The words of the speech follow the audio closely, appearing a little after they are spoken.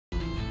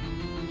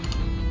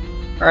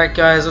Alright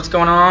guys, what's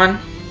going on?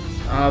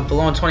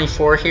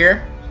 Balloon24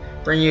 here,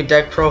 bringing you a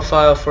deck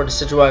profile for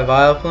Decidueye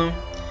Vileplume.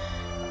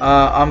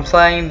 I'm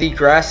playing the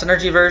Grass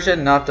Energy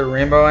version, not the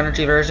Rainbow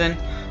Energy version.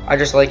 I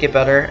just like it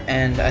better,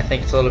 and I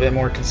think it's a little bit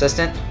more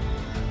consistent.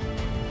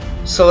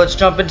 So let's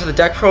jump into the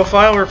deck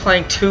profile. We're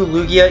playing 2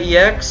 Lugia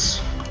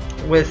EX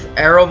with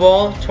Arrow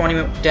Ball,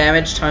 20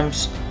 damage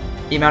times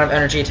the amount of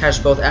energy attached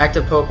to both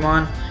active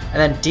Pokemon, and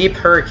then Deep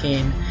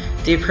Hurricane.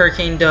 Deep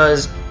Hurricane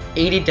does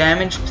 80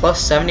 damage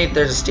plus 70 if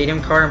there's a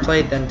stadium card in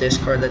play, then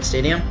discard that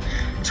stadium.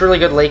 It's a really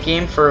good late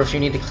game for if you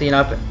need to clean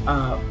up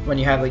when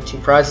you have like 2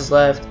 prizes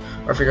left,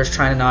 or if you're just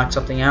trying to knock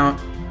something out.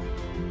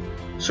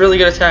 It's a really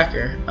good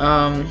attacker.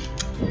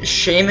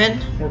 Shaman,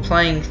 we're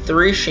playing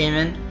 3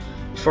 Shaman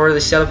for the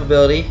setup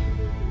ability.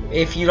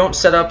 If you don't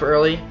set up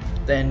early,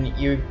 then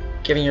you're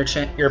giving your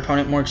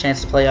opponent more chance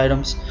to play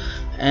items,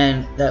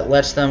 and that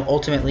lets them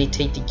ultimately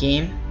take the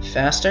game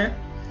faster.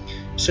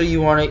 So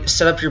you want to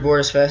set up your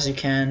board as fast as you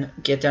can,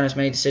 get down as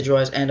many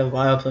Decidueyes and a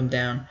Vileplume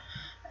down,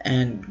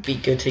 and be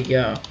good to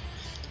go.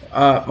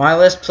 My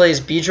list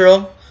plays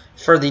Beedrill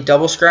for the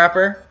Double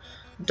Scrapper.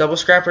 Double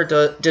Scrapper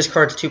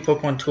discards 2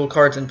 Pokemon tool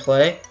cards in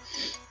play.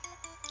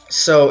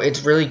 So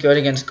it's really good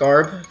against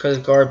Garb, because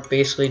Garb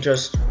basically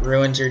just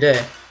ruins your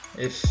day.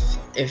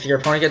 If your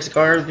opponent gets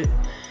Garb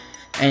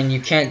and you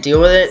can't deal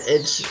with it,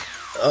 it's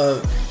a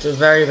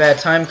very bad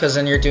time, because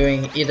then you're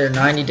doing either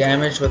 90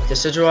 damage with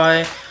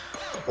Decidueye,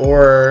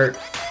 or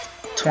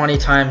 20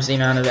 times the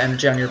amount of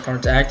energy on your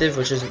opponent's active,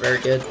 which is very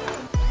good.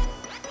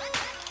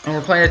 And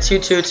we're playing a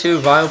 2/2/2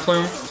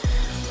 Vileplume,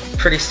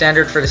 pretty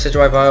standard for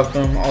Decidueye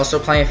Vileplume. Also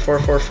playing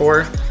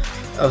 4/4/4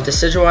 of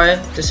Decidueye.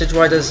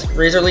 Decidueye does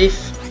Razor Leaf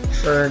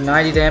for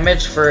 90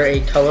 damage for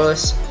 2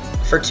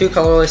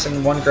 colorless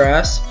and 1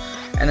 grass,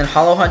 and then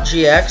Hollow Hunt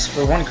GX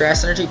for 1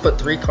 grass energy. Put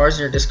 3 cards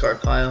in your discard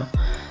pile.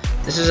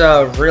 This is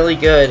really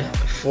good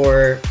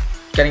for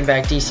getting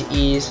back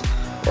DCEs,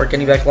 or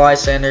getting back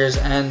Lysanders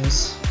and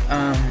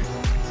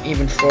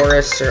even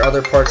forests or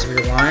other parts of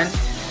your line.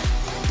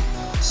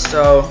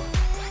 So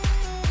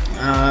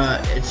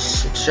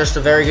it's just a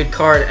very good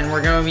card, and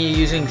we're going to be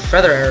using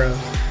Feather Arrow,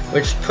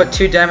 which put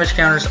 2 damage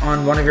counters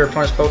on one of your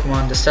opponent's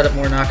Pokemon to set up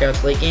more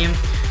knockouts late game.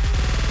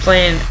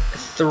 Playing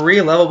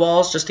 3 level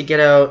balls just to get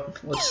out,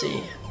 let's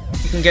see,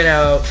 you can get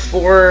out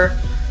 4,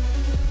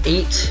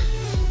 8,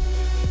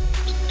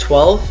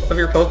 12 of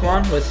your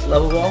Pokemon with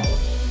level ball.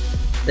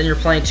 Then you're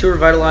playing 2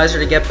 Revitalizer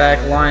to get back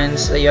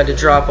lines that you had to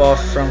drop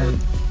off from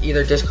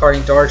either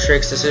discarding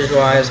Dartrix,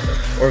 Decidueyes,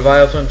 or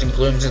Vileplumes and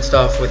Glooms and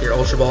stuff with your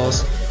Ultra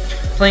Balls.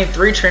 Playing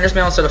 3 Trainer's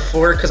Mail instead of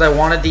 4 because I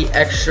wanted the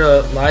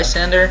extra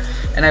Lysander,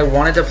 and I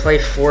wanted to play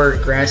 4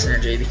 Grass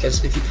Energy,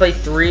 because if you play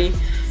 3,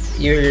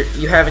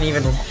 you have an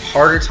even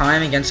harder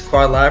time against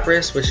Quad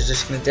Lapras, which is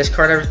just going to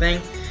discard everything,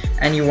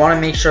 and you want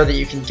to make sure that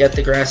you can get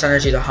the Grass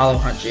Energy to Hollow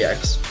Hunt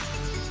GX.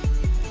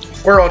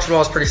 4 Ultra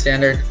Balls is pretty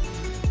standard.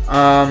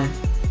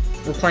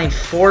 We're playing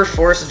 4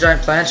 Forest of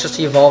Giant Plants just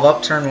to evolve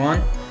up turn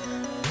 1.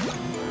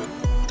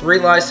 3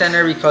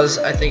 Lysander because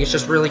I think it's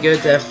just really good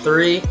to have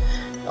 3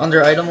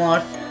 under item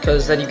lock,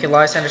 because then you can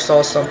Lysander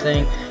stall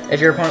something.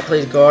 If your opponent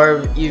plays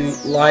Garb, you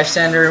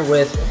Lysander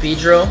with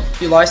Beedrill.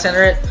 You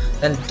Lysander it,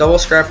 then double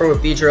Scrapper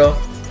with Beedrill,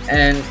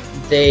 and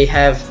they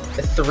have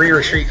a 3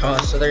 retreat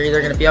cost, so they're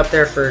either going to be up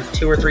there for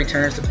 2 or 3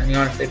 turns depending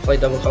on if they play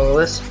double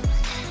colorless.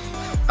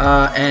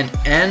 And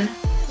N,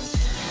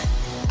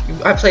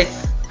 I play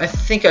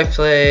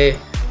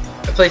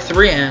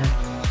 3N.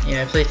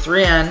 Yeah, I play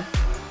 3N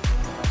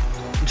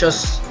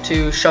just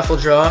to shuffle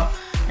draw,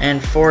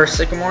 and 4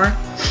 Sycamore.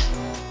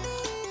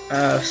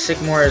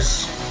 Sycamore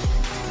is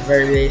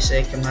very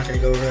basic, I'm not going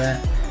to go over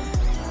that.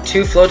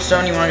 2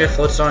 Floatstone, you want to get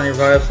Floatstone on your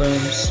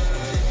Vileplumes.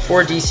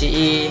 4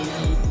 DCE,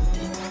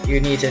 you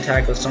need to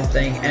attack with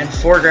something. And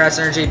 4 Grass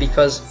Energy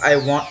because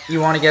you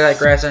want to get that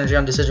Grass Energy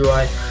on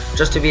Decidueye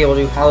just to be able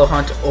to Hollow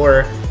Hunt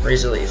or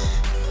Razor Leaf.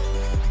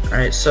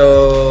 Alright,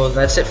 so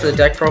that's it for the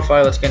deck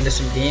profile. Let's get into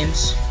some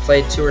games.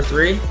 Played 2 or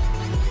 3.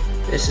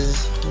 This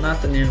is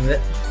not the name of it,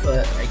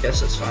 but I guess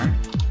that's fine.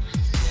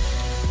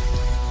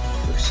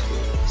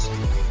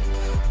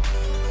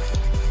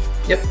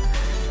 Yep.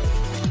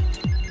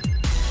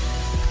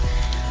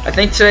 I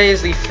think today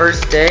is the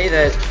first day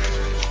that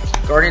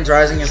Guardians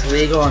Rising is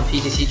legal on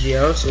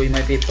PTCGO, so we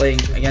might be playing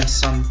against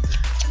some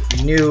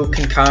new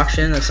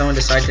concoction that someone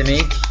decided to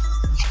make.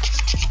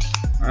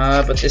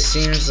 But this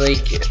seems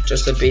like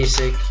just a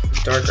basic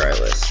Darkrai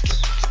list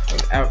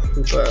without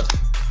Hoopa,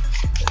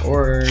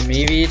 or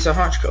maybe it's a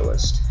Honchkrow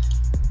list.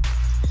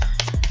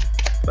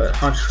 But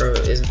Honchkrow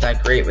isn't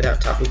that great without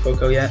Tapu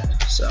Koko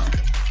yet, so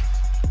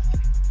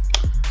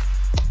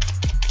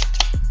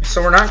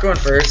we're not going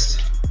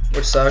first,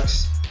 which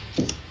sucks.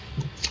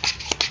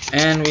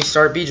 And we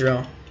start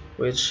Beedrill,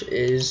 which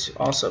is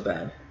also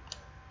bad.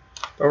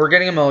 But we're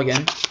getting a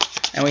mulligan,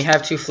 and we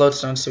have 2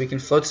 Floatstones, so we can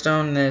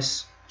Floatstone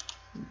this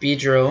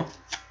Beedrill,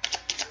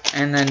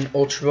 and then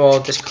Ultra Ball,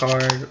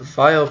 discard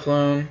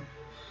Vileplume.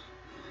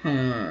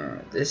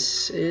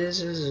 This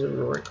is a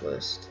Zoroark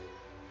list.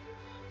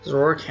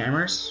 Zoroark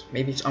Hammers?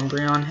 Maybe it's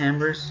Umbreon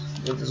Hammers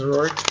with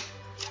Zoroark.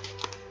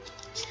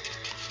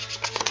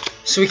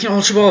 So we can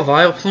Ultra Ball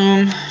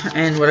Vileplume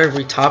and whatever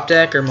we top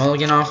deck or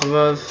mulligan off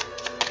of.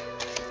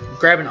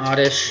 Grab an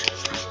Oddish.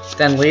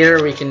 Then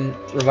later we can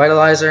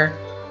Revitalizer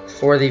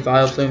for the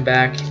Vileplume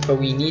back. But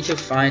we need to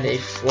find a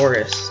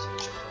forest.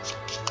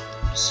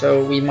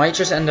 So we might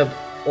just end up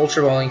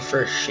Ultra Balling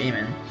for a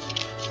Shaman.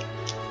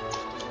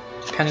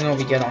 Depending on what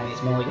we get on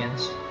these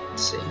mulligans.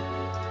 Let's see.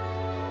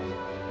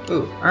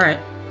 Ooh, alright.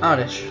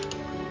 Oddish.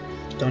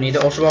 Don't need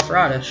to Ultra Ball for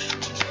Oddish.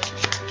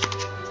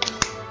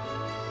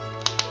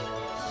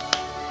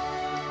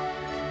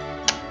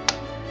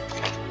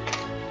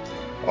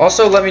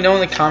 Also, let me know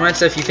in the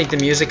comments if you think the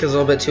music is a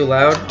little bit too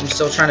loud. I'm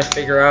still trying to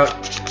figure out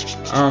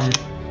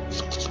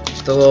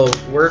the little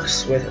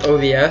works with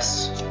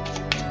OBS.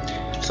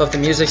 So if the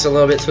music's a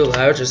little bit too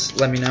loud, just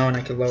let me know and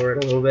I can lower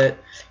it a little bit.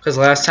 Because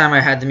last time I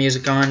had the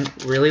music on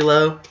really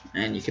low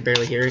and you could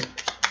barely hear it.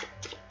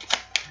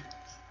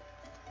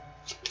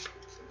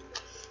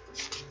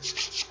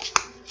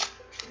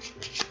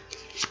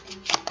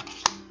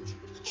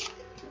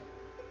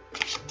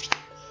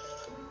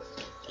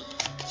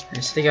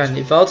 So they got an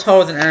Yveltal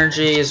with an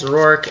energy, a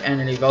Zoroark, and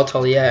an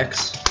Yveltal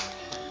EX.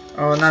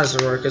 Oh, not a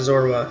Zoroark, a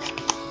Zorua.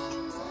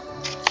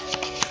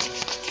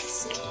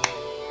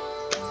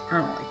 I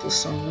don't like this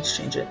song, let's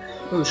change it.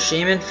 Ooh,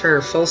 Shaman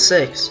for full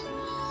 6.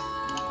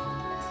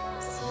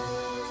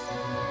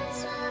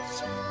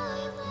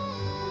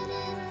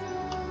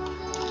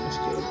 Let's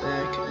go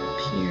back up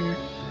here.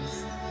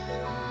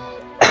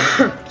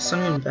 Sun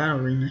Moon Battle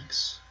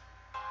Remix.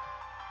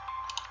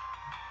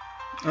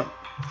 Oh,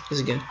 this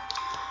is good.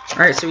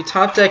 Alright, so we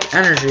top deck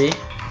energy.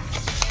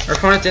 Our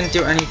opponent didn't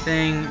do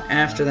anything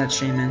after that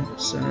Shaman,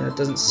 so that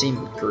doesn't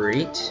seem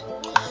great.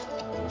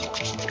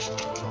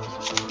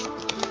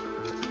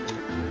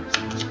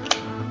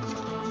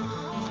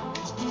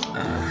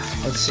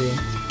 Let's see.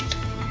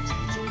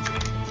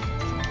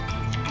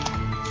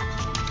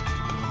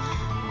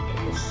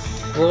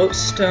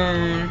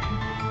 Floatstone.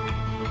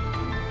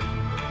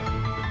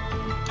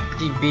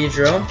 The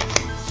Beedrill.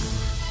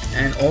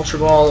 And Ultra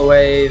Ball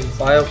away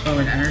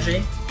Vileplume and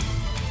energy.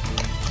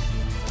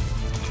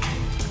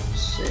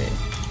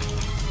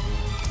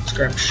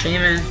 Grab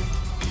Shaman,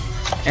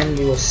 and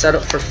we will set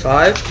up for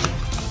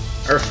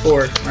 5 or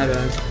 4. My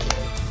bad.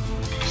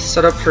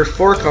 Set up for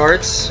 4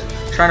 cards.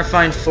 Trying to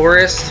find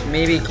Forest,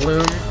 maybe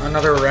Gloom,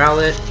 another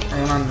Rowlet,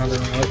 or not another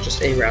Rowlet,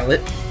 just a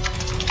Rowlet.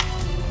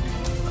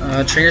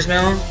 Trainer's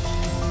Mail.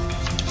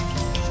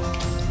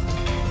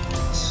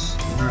 It's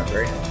not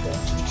very helpful.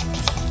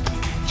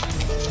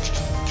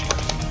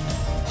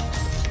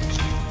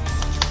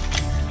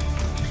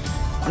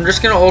 I'm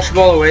just gonna Ultra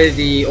Ball away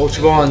the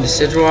Ultra Ball and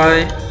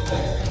Decidueye.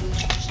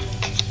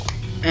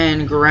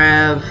 And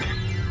grab,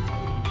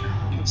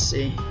 let's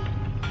see.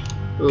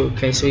 Ooh,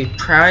 okay, so we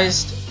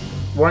prized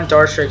 1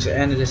 Dartrix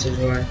and a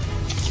Decidueye.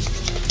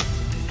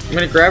 I'm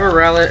gonna grab a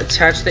Rowlet,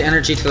 attach the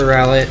energy to the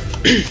Rowlet,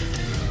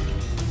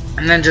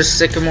 and then just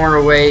Sycamore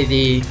away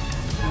the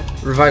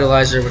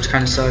Revitalizer, which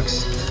kind of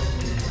sucks.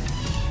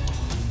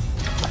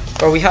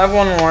 But we have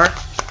one more.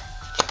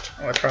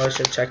 Oh, I probably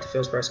should have checked the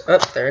Fields Press. Oh,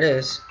 there it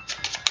is.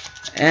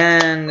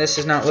 And this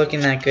is not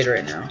looking that good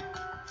right now.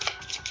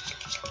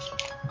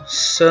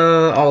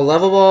 So I'll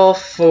level ball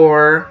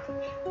for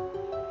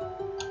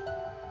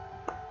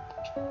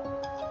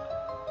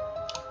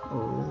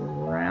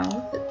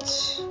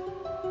Rowlet.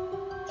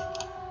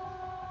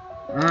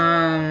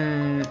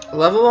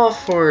 Level ball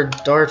for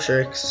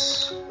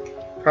Dartrix.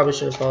 Probably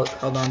should have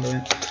held on to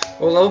it.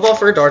 Well, level ball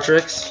for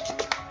Dartrix.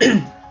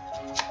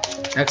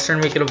 Next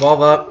turn we could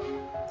evolve up.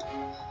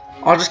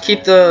 I'll just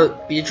keep the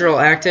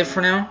Beedrill active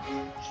for now.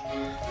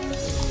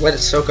 Let it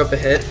soak up a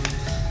hit.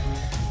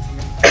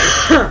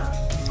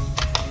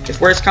 If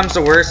worst comes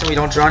to worst and we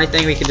don't draw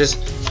anything, we could just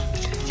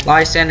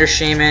Lysander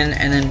Shaman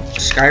and then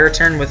Sky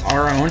Return with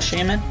our own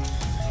Shaman.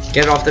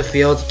 Get it off the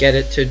field, get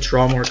it to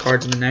draw more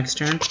cards in the next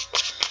turn.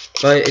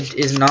 But it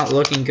is not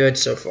looking good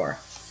so far.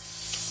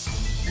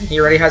 And he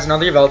already has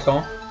another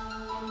Yveltal.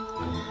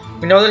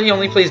 We know that he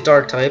only plays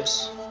dark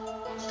types.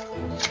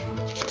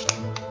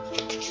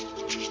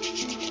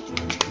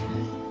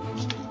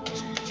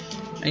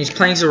 And he's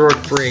playing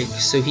Zoroark Break,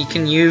 so he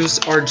can use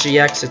our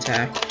GX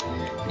attack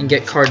and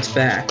get cards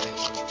back.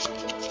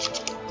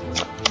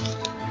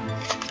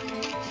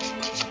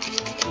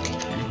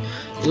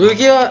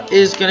 Lugia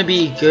is going to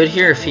be good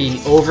here if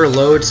he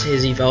overloads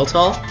his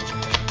Yveltal,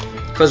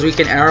 because we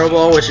can Arrow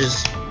Ball, which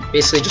is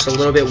basically just a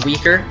little bit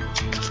weaker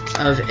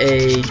of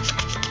a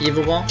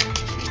Evil Ball.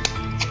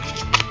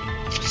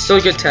 Still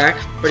a good attack,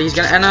 but he's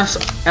going to end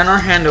our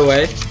hand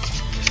away.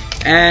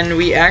 And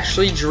we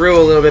actually drew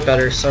a little bit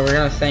better, so we're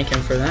going to thank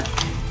him for that.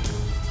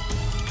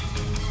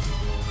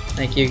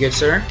 Thank you, good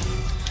sir.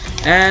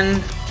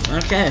 And,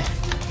 okay.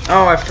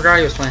 Oh, I forgot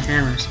he was playing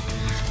hammers.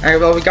 Alright,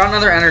 well, we got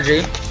another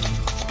energy.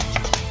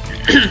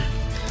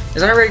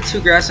 Is that already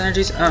 2 grass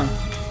energies? Oh,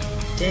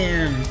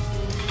 damn.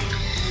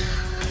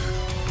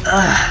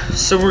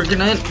 So we're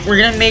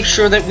gonna make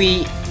sure that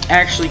we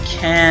actually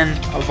can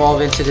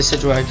evolve into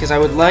Decidueye, because I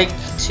would like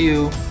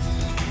to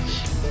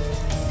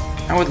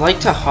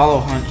Hollow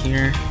Hunt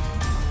here.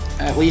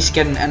 at least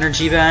get an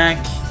energy back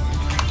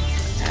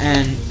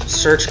and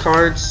search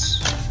cards.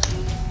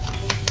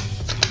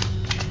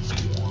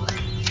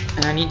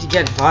 And I need to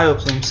get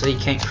Vileplume so he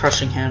can't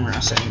Crushing Hammer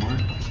us anymore.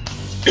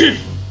 We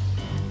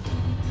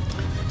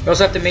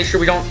also have to make sure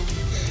we don't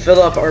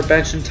fill up our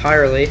bench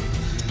entirely.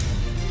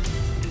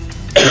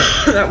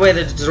 That way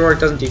the Zoroark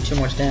doesn't do too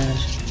much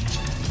damage.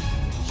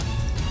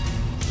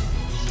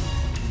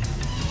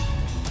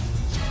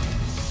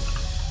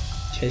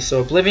 Okay,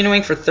 so Oblivion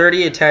Wing for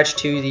 30 attached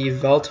to the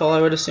Veltal,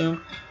 I would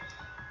assume.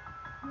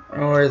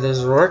 Or the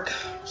Zoroark.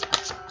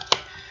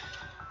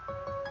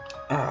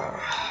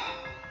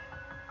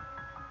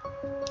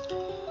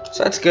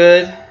 So that's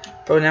good.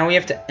 But now we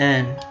have to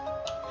end.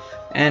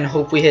 And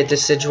hope we hit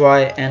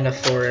Decidueye and a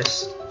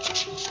Forest.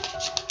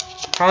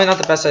 Probably not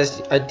the best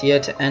idea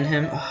to end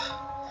him.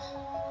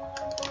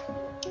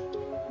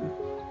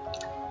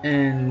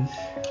 And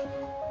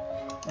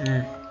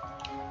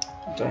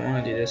don't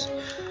want to do this.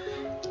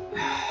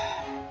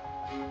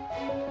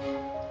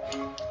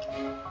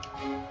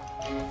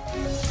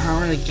 I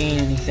don't really gain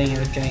anything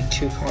with getting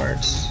 2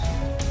 cards.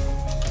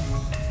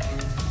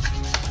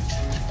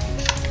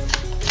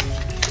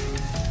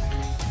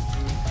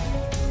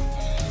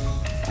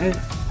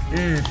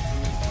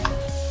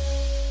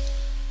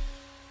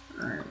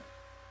 Alright.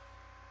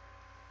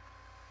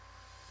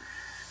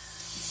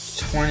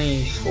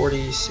 20,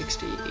 40,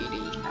 60, 80,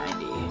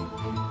 90.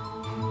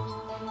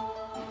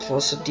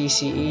 Plus a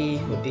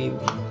DCE would be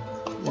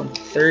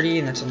 130,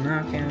 and that's a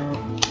knockout.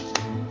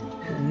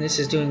 And this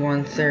is doing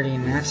 130,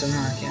 and that's a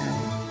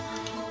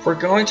knockout. We're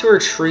going to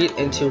retreat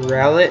into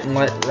Rowlet and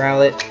let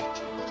Rowlet.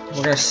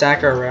 We're going to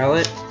sack our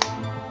Rowlet.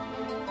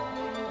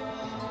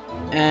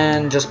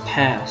 And just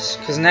pass.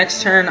 Because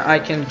next turn I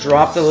can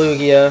drop the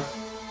Lugia.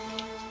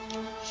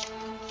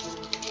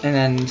 And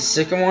then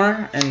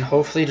Sycamore. And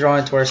hopefully draw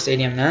into our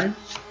Stadium then.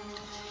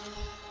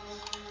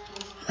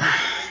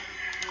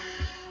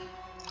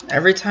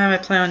 Every time I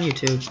play on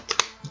YouTube.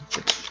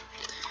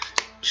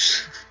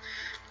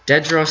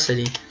 Dead Draw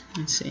City.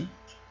 Let's see.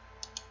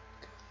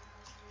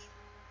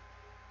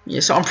 Yeah,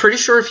 so I'm pretty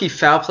sure if he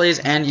foul plays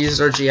and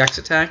uses our GX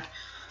attack,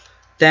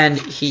 then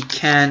he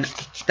can.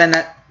 Then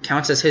that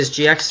counts as his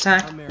GX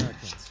attack.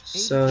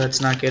 So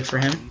that's not good for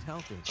him.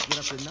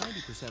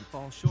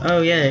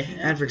 Oh yay,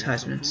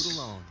 advertisements.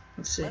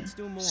 Let's see.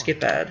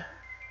 Skip ad.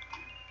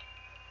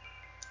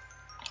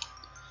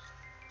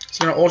 He's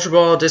gonna Ultra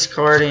Ball,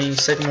 discarding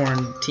Sycamore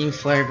and Team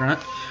Flare Grunt.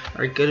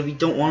 Alright, good. We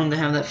don't want him to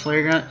have that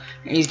Flare Grunt.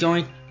 And he's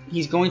going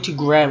to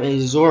grab a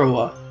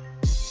Zorua.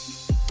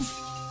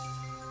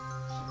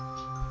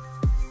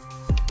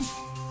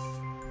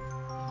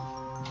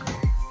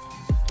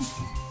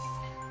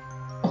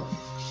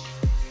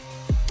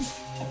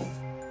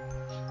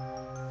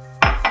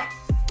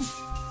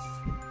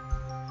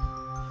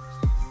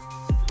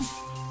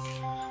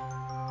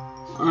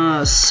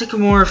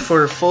 Sycamore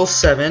for full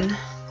 7.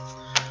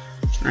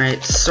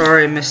 Alright,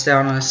 sorry I missed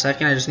out on a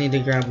second. I just need to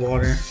grab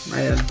water.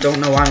 I don't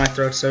know why my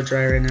throat's so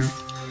dry right now.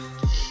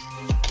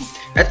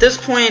 At this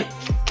point,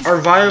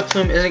 our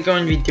Vileplume isn't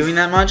going to be doing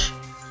that much.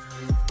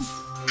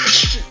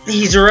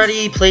 He's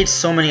already played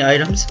so many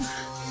items.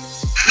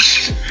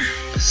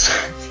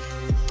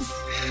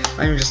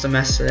 I'm just a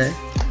mess today.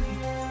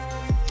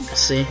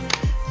 Let's see.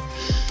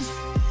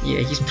 Yeah,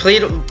 he's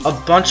played a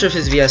bunch of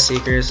his VS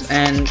Seekers,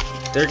 and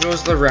there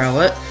goes the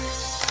Rowlet.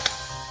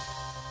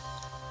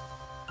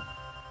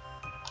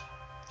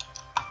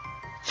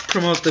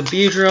 Promote the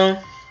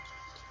Beedrill.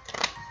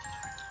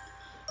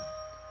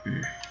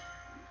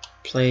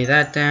 Play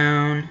that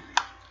down.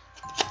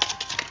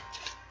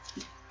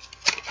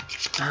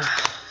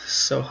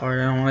 So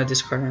hard. I don't want to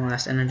discard my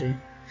last energy.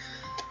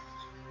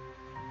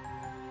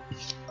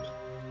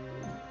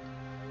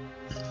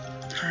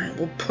 Alright,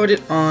 we'll put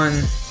it on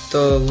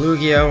the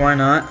Lugia. Why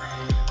not?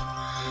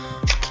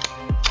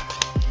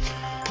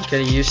 Get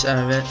a use out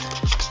of it.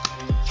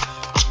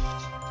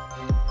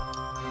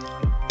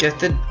 Get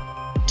the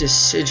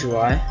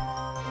Decidueye.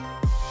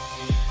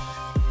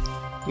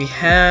 We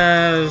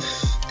have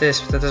this,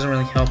 but that doesn't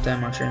really help that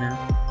much right now.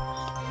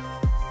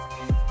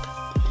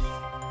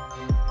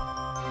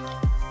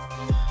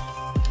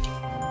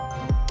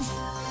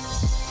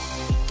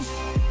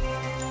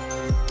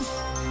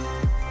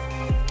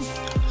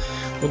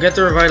 We'll get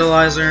the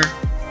Revitalizer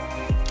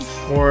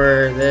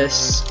for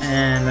this,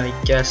 and I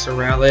guess a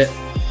Rowlet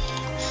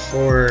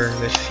for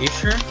the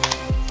future.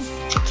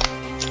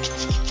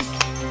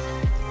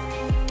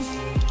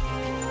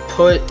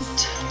 Put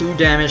 2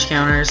 damage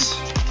counters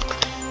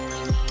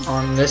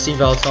on this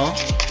Yveltal.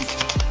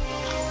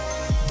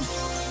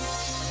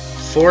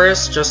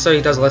 Forest, just so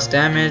he does less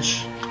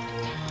damage.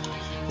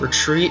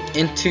 Retreat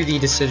into the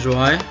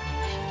Decidueye.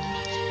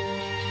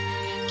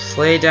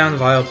 Play down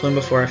Vileplume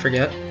before I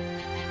forget.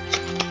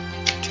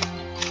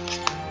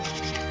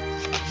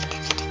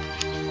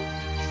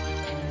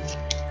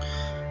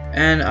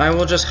 And I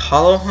will just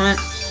Hollow Hunt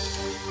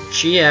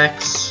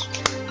GX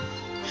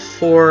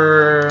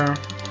for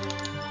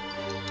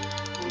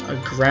a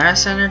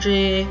Grass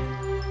Energy.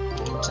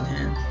 What's in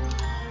hand?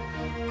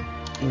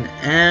 An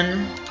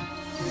N.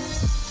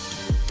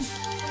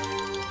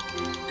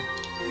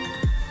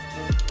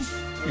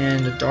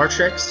 And a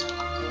Dartrix,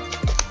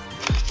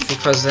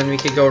 because then we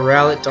could go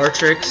Rowlet,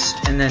 Dartrix,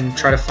 and then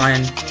try to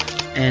find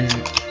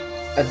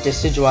a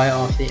Decidueye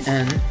off the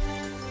end.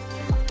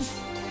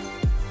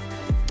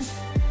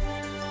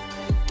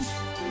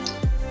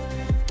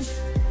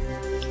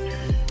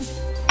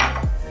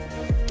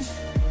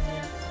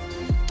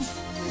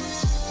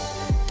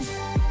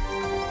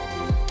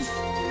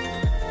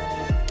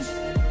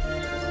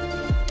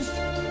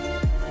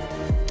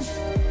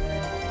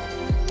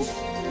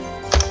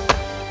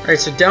 Alright,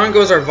 so down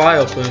goes our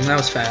Vileplume. That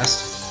was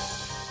fast.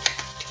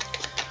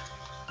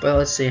 But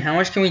let's see, how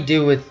much can we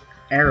do with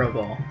Arrow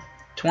Ball?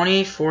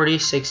 20, 40,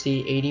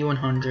 60, 80,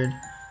 100,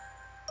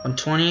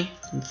 120,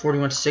 140,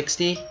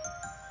 160.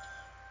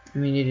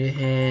 We need to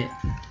hit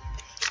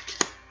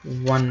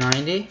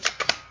 190.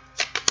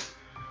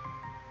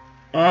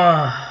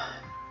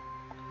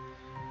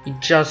 We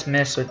just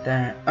missed with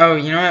that. Oh,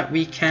 you know what?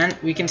 We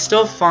can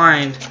still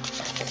find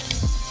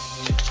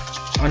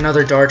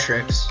another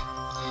Dartrix.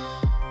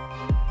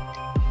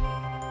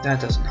 That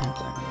doesn't help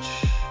that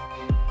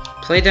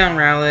much. Play down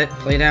Rowlet,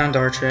 play down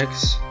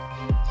Dartrix.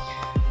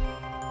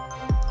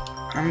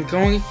 I'm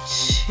going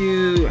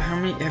to... How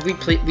many have we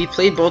played? We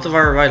played both of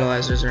our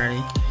Revitalizers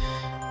already.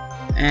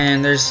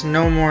 And there's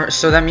no more...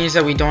 So that means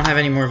that we don't have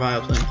any more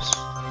Vileplumes.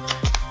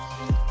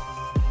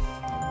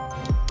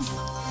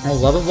 Oh,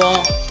 Lava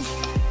Ball.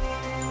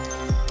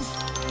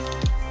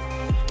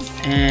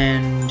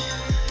 And...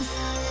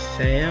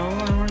 Fail,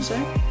 I want to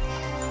say?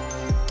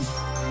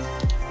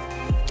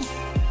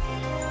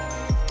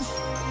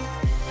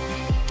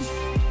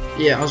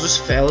 Yeah, I'll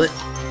just fail it.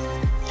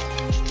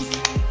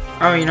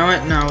 Oh, you know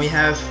what? No, we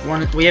have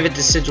one. We have a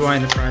Decidueye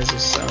in the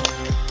prizes, so.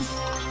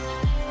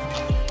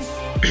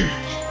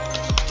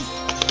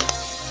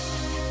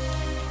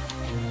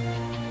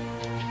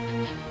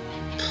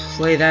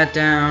 Play that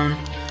down,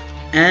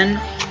 and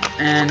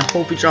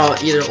hope we draw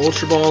either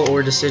Ultra Ball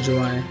or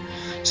Decidueye.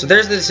 So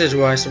there's the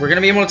Decidueye. So we're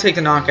gonna be able to take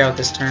the knockout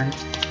this turn,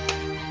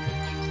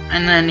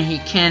 and then he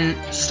can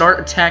start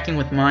attacking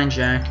with Mind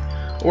Jack,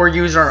 or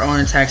use our own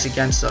attacks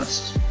against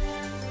us,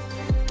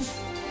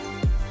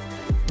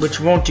 which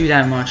won't do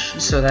that much.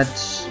 So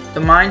that's the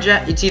Mind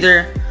Jack. It's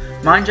either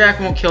Mind Jack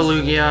won't kill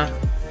Lugia.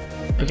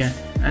 Okay,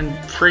 I'm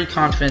pretty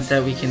confident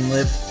that we can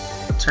live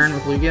a turn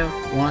with Lugia.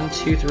 1,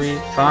 2, 3,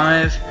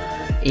 5,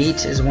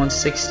 8 is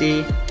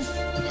 160.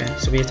 Okay,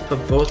 so we have to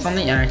put both on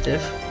the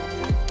active.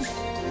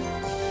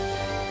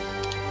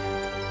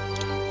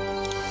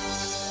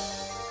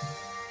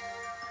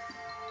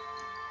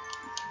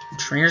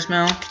 Trainer's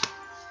Mail.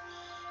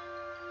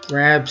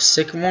 Grab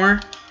Sycamore.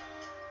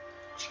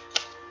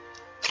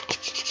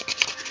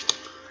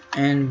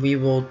 And we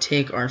will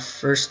take our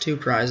first two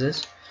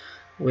prizes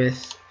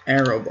with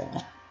Arrow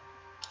Ball.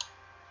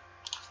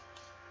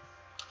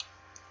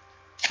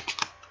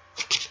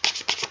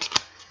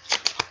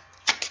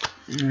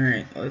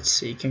 Alright, let's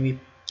see. Can we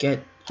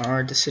get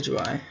our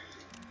Decidueye?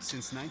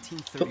 Since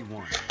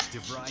 1931,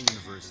 DeVry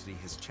University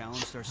has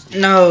challenged our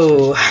students.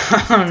 No!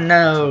 Oh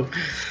no!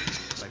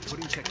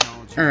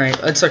 Alright,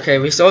 it's okay.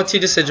 We still have two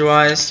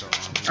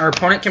Decidueyes. Our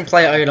opponent can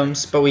play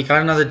items, but we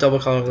got another double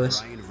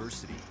colorless.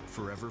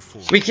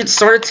 We can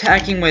start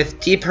attacking with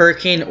Deep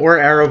Hurricane or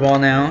Arrow Ball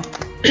now,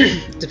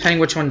 depending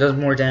which one does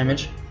more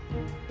damage.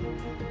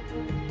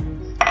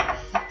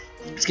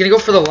 He's gonna go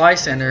for the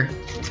Lysander,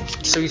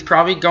 so he's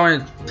probably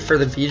going for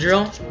the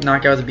Beedrill,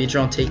 knock out the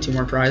Beedrill and take two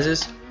more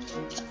prizes.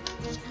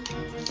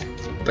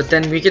 But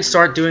then we could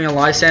start doing a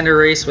Lysander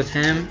race with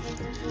him.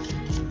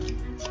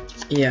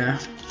 Yeah,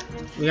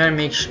 we gotta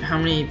make sure. How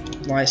many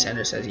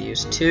Lysanders has he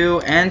used?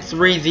 2 and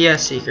 3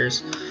 VS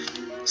Seekers.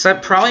 So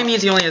that probably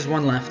means he only has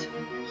one left.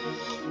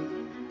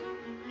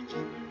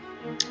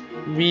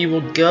 We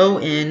will go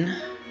in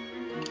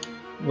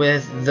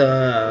with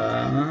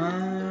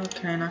the...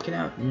 Can I knock it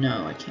out?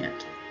 No, I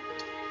can't.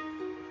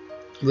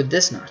 Would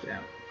this knock it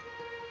out?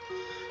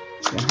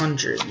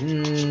 100.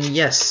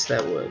 Yes,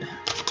 that would.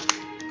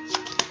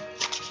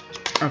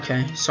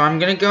 Okay, so I'm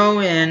gonna go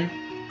in.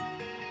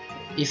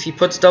 If he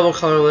puts double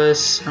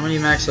colorless, how many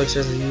max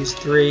elixirs does he use?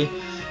 3.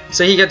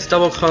 So he gets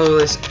double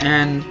colorless,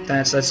 and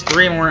that's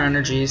 3 more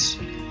energies.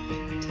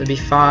 So that'd be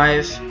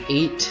 5,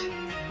 8.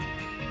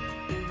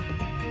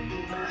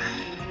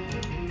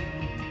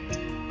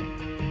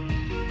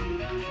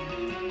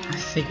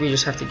 I think we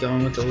just have to go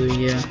in with the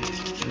Lugia.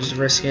 Just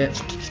risk it.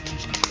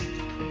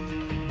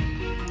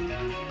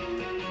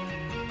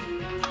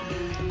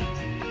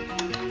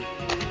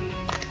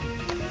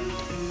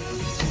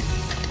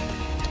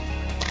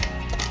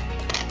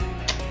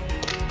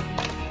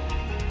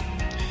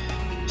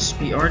 So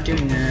we are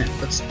doing that.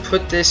 Let's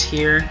put this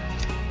here.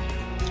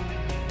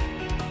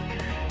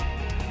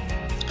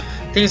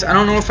 Thing is, I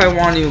don't know if I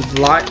want to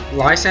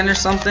Lysander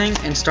something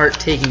and start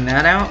taking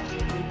that out.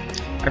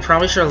 I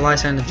probably should have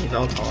Lysander the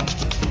Veltal.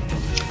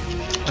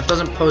 That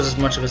doesn't pose as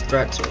much of a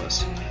threat to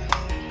us.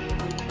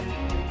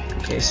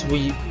 Okay, so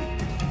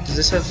does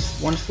this have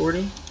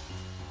 140?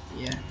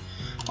 Yeah.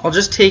 I'll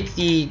just take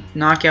the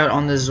knockout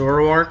on the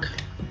Zoroark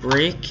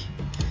break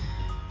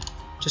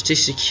just to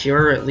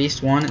secure at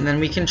least one, and then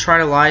we can try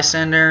to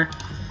Lysander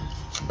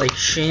like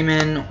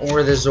Shaman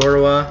or the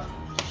Zorua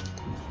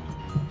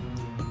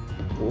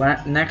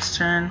next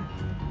turn.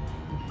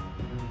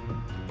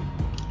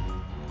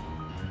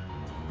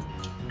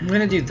 I'm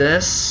gonna do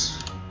this.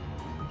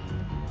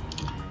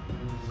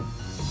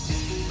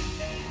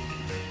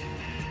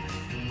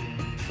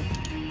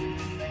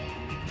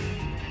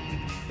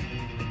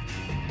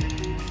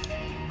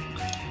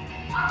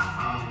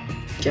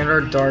 Get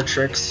our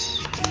Dartrix.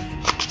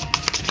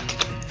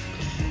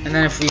 And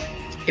then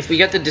if we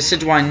get the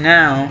Decidueye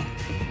now,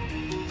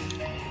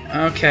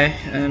 okay,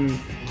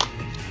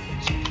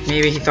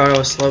 maybe he thought I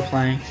was slow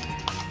playing.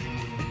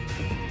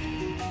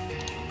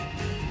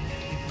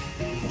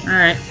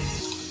 Alright.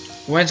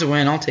 Win's a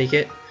win, I'll take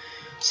it.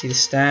 See the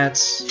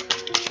stats.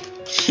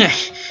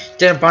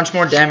 Did a bunch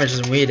more damage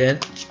than we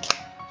did.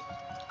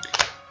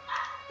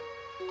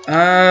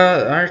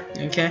 Alright,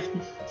 okay.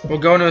 We'll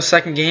go into a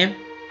second game.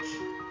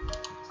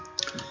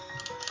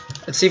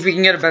 Let's see if we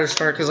can get a better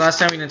start, because last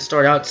time we didn't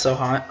start out so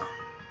hot.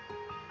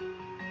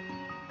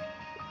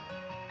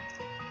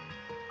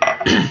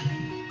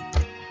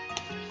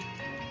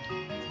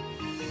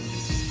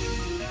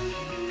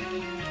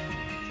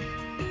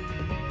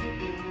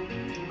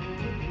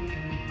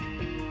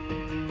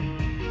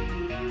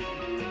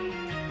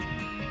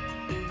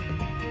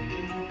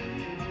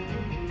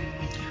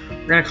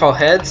 We're gonna call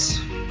heads.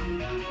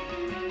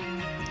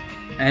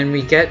 And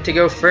we get to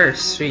go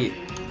first. Sweet.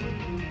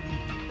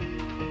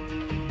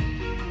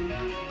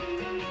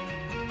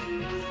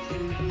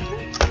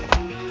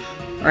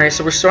 Alright,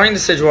 so we're starting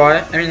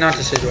Decidueye. I mean, not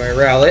Decidueye,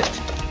 Rowlet.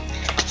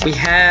 We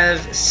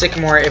have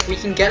Sycamore. If we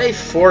can get a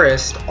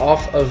Forest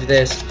off of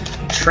this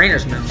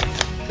Trainer's Mill,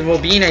 then we'll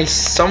be in a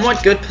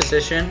somewhat good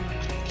position.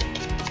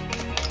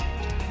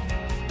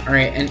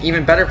 Alright, an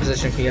even better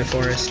position if we get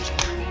Forest.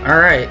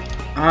 Alright,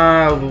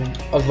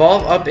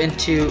 evolve up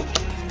into...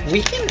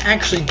 We can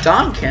actually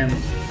donk him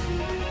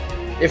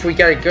if we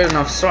get a good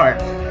enough start.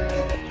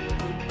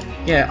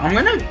 Yeah, I'm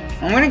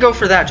gonna go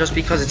for that just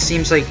because it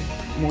seems like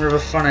more of a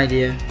fun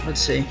idea. Let's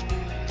see.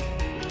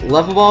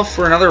 Level Ball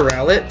for another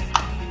Rowlet.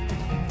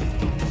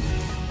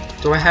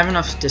 Do I have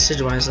enough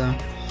Decidueyes though?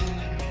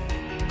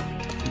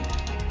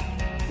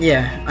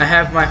 Yeah, I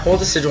have my whole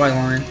Decidueye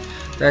line.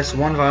 That's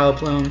one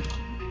Vileplume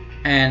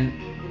and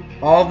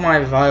all of my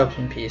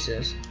Vileplume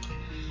pieces.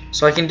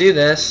 So I can do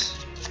this.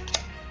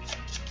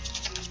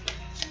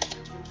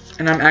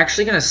 And I'm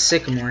actually gonna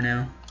Sycamore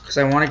now because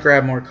I want to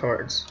grab more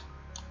cards.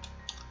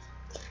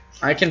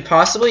 I can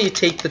possibly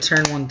take the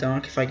turn 1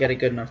 dunk if I get a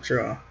good enough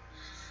draw.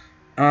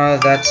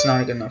 That's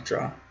not a good enough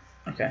draw.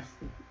 Okay.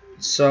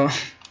 So,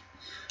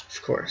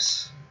 of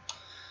course.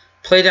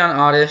 Play down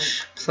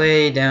Oddish,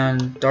 play down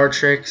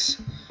Dartrix,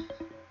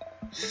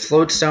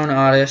 Floatstone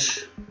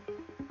Oddish,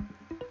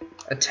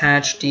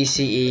 attach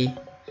DCE,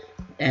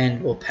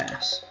 and we'll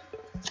pass.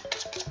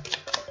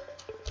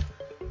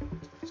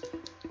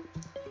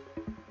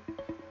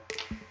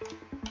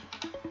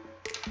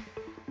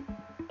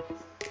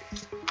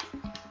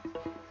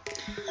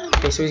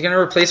 Okay, so he's going to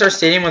replace our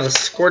stadium with a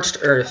Scorched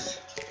Earth.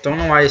 Don't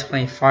know why he's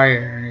playing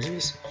Fire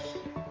Energies.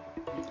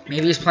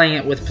 Maybe he's playing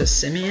it with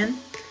Passimian?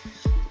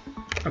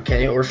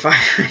 Okay, or Fire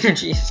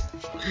Energies.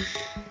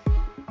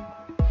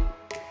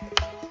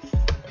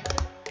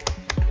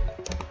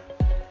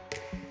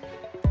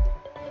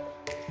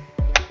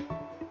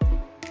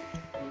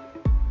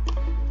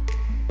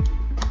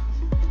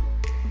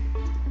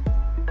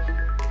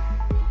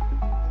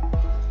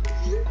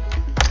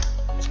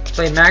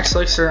 Play Max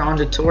Elixir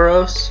onto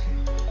Tauros.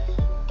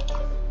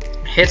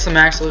 Hits the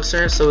Max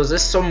Elixir, so is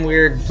this some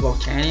weird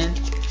Volcanion?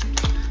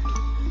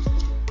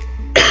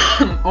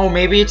 Oh,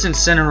 maybe it's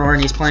Incineroar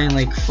and he's playing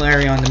like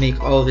Flareon to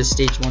make all of his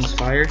stage 1s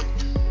fire.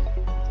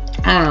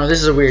 I don't know, this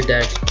is a weird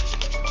deck.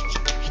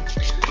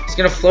 He's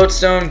gonna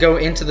Floatstone, go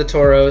into the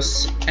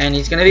Tauros, and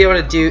he's gonna be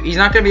able to do, he's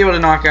not gonna be able to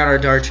knock out our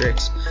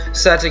Dartrix.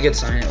 So that's a good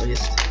sign at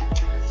least.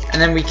 And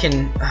then we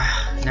can,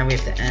 now we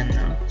have to end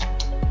though.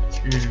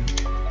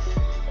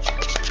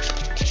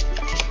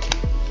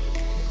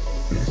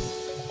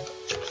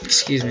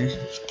 Excuse me.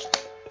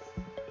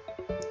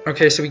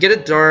 Okay, so we get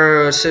a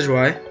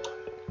Decidueye.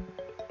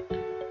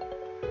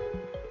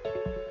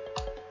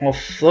 We'll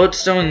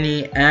Floatstone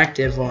the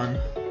active one.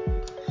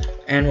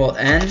 And we'll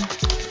end.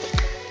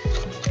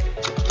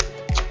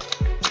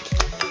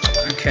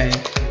 Okay.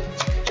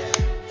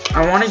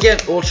 I want to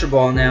get Ultra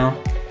Ball now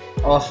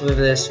off of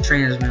this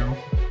Trainer's Mill.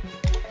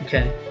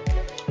 Okay.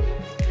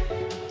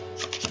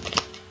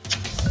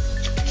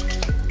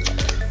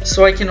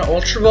 So I can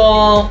Ultra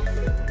Ball...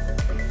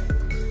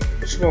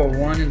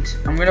 One and two.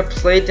 I'm gonna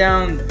play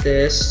down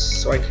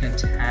this so I can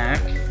attack.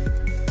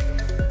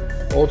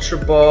 Ultra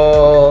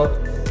Ball,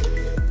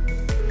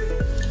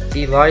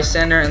 the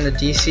Lysander and the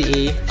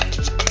DCE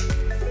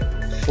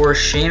for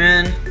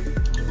Shaman.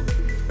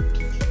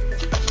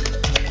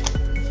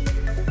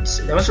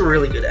 That was a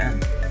really good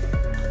end.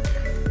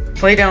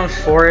 Play down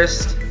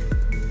Forest,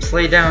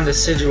 play down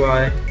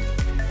Decidueye,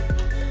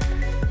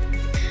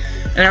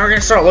 and now we're gonna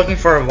start looking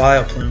for a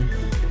Vileplume.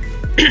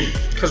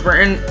 because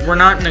we're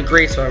not in a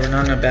great spot, we're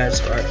not in a bad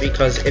spot,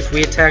 because if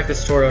we attack the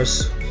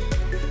Tauros,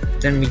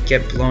 then we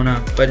get blown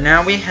up. But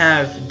now we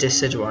have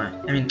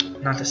Decidueye. I mean,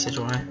 not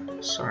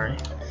Decidueye, sorry.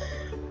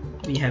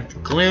 We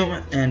have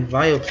Gloom and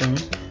Vileplume.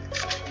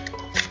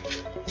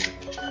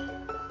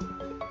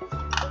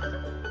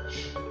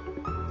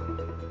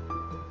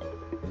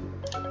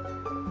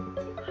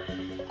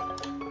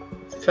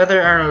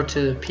 Feather Arrow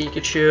to the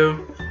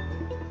Pikachu.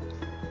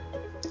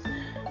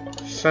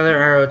 Feather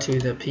Arrow to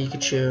the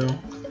Pikachu.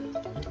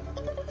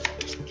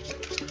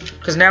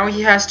 Because now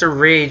he has to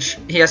Rage.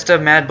 He has to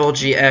Mad Bull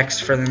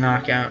GX for the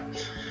knockout.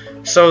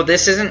 So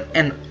this isn't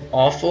an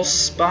awful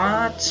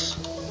spot.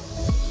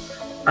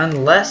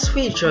 Unless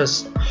we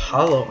just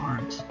Hollow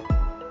Hunt.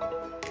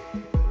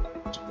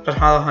 But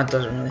Hollow Hunt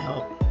doesn't really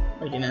help.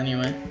 Like in any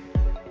way.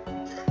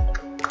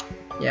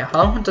 Yeah,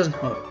 Hollow Hunt doesn't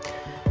help.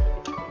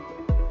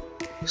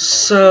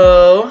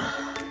 So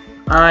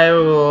I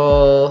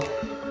will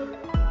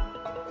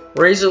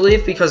Razor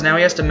Leaf because now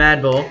he has to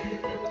Mad Bull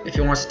if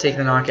he wants to take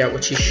the knockout,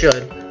 which he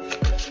should.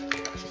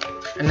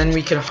 And then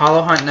we can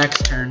Hollow Hunt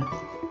next turn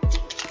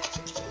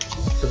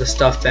for the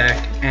stuff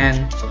back,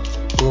 and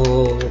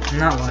we'll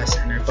not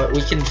Lysander, but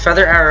we can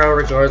Feather Arrow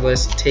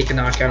regardless, take a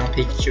knockout on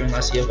Pikachu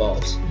unless he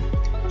evolves.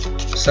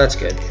 So that's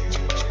good.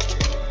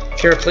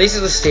 He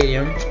replaces the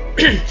stadium.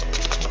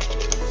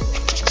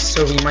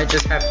 So we might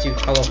just have to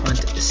Hollow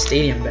Hunt the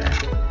stadium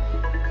back.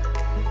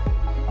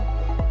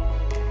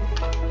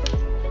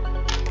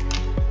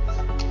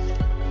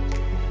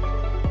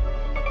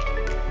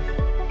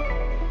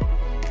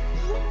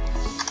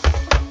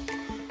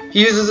 He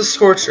uses the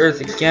Scorched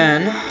Earth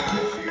again.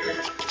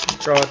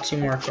 Draw 2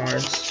 more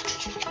cards.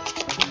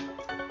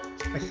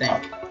 I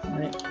think.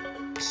 Right?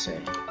 Let's see.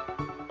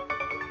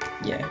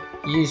 Yeah.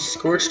 Use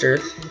Scorched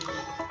Earth.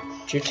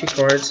 Drew 2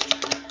 cards.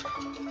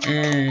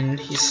 And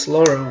he's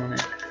slower on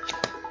it.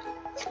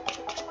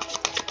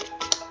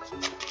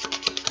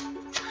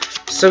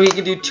 So he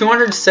could do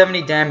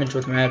 270 damage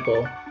with Mad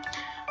Bull,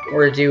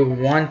 or do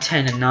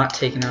 110 and not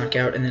take a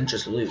knockout and then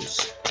just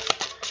lose.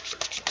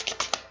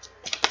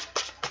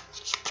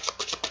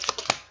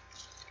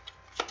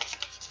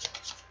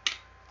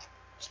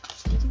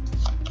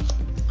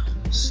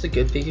 Is this the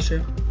good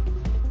Pikachu?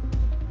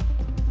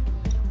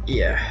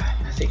 Yeah,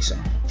 I think so.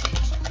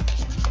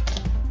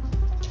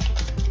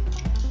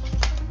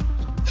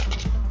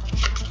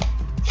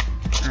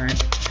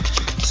 Alright,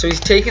 so he's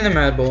taking the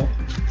Mad Bull.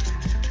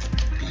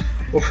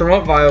 We'll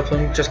promote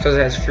Vileplume just because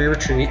it has free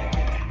retreat.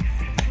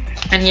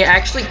 And he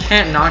actually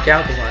can't knock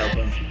out the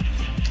Vileplume.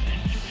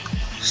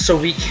 So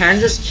we can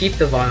just keep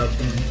the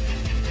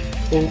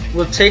Vileplume.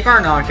 We'll take our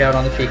knockout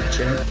on the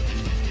Pikachu.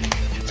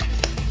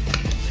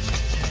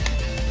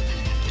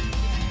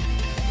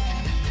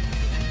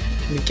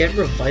 We get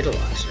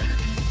Revitalizer.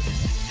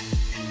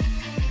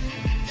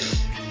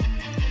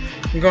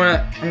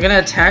 I'm gonna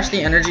attach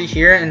the energy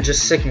here and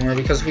just Sycamore,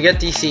 because if we get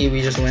DC,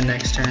 we just win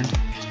next turn.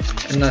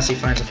 Unless he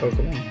finds a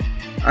Pokemon.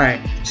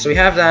 Alright, so we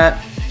have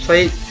that.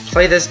 Play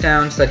this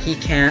down so that he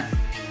can't.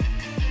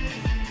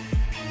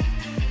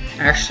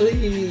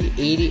 Actually,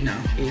 80. No,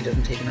 80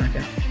 doesn't take a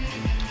knockout.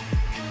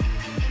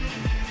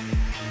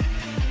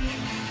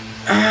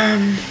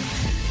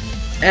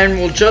 And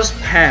we'll just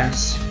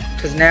pass,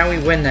 because now we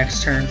win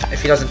next turn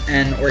if he doesn't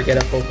end or get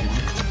a Pokemon.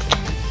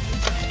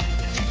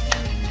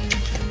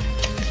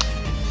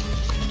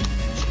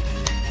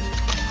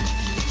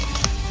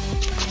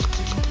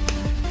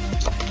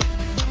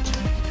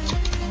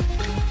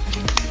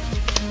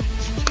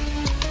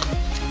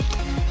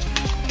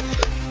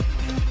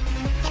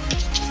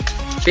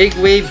 Big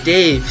Wave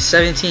Dave,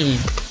 17.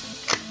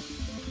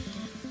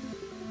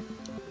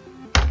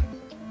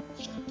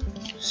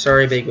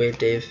 Sorry, Big Wave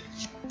Dave.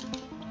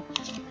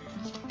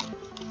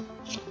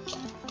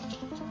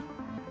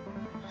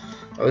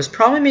 Oh, this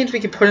probably means we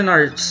can put in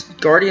our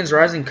Guardians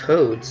Rising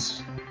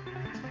codes.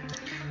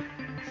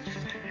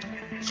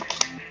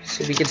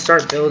 So we can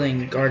start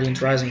building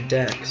Guardians Rising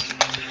decks.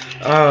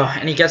 Oh,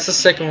 and he gets the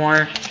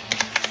Sycamore.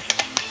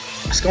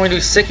 It's going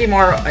to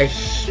Sycamore a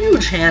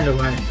huge hand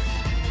away.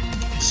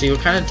 Let's see,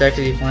 what kind of deck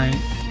is he playing?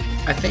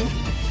 I think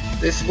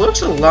this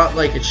looks a lot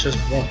like it's just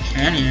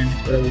Volcanion,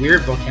 but a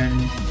weird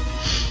Volcanion.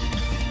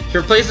 He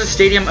replaces the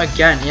stadium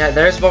again. Yeah,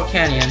 there's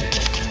Volcanion.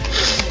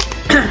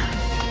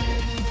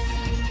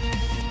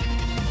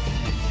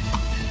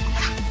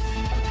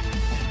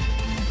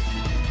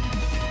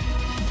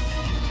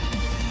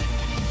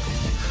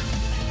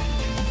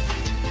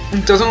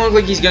 It doesn't look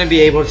like he's going to be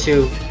able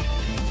to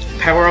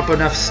power up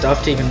enough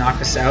stuff to even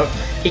knock us out.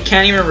 He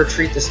can't even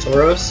retreat this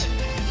Tauros.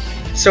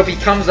 So if he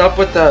comes up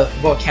with the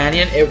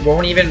Volcanion, it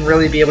won't even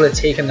really be able to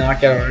take a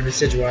knockout on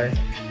Decidueye.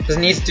 Because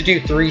he needs to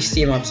do 3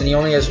 Steam Ups, and he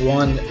only has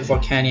 1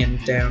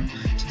 Volcanion down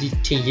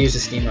to use a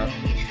Steam Up.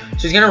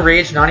 So he's going to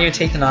Rage, not even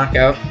take the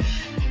knockout.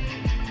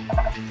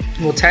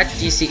 We'll attach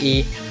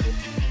DCE.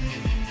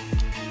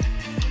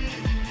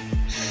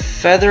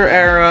 Feather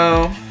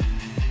Arrow.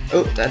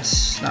 Oh,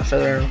 that's not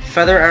Feather Arrow.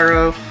 Feather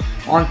Arrow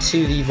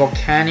onto the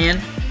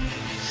Volcanion.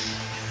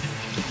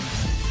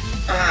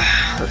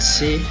 Let's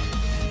see.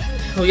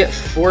 he'll get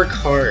 4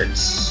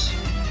 cards.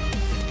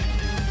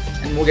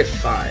 And we'll get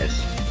 5.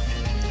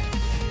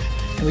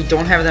 And we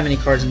don't have that many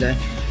cards in deck.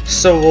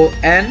 So we'll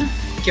N,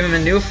 give him a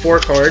new 4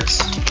 cards.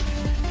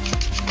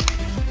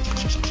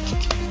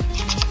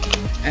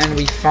 And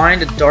we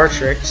find a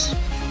Dartrix.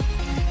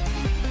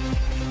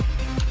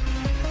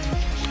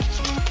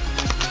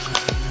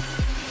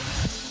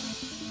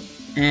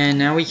 And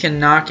now we can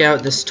knock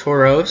out this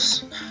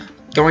Tauros,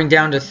 going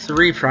down to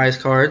 3 prize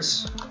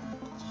cards.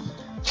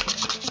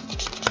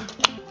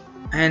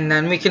 And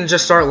then we can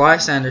just start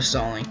Lysander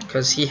stalling,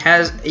 because he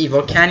has a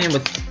Volcanion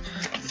with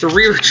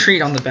 3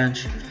 retreat on the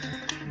bench.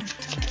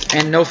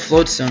 And no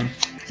float zone.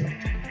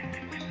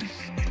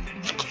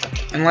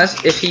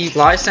 Unless, if he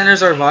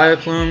Lysanders our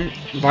Vileplume,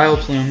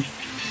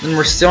 then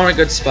we're still in a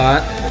good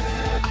spot.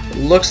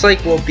 Looks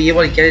like we'll be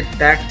able to get it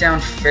back down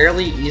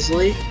fairly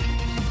easily,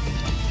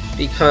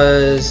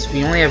 because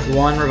we only have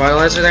 1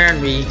 Revitalizer there,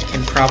 and we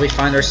can probably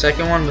find our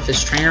second one with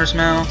his Trainer's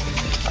Mail.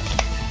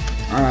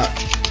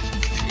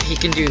 He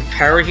can do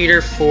Power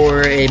Heater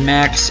for a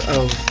max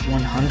of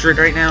 100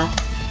 right now,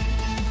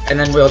 and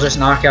then we'll just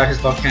knock out his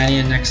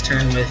Volcanion next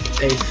turn with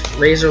a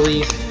Razor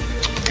Leaf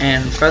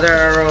and Feather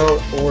Arrow,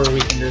 or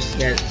we can just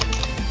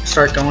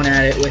start going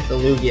at it with the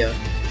Lugia.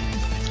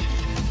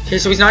 Okay,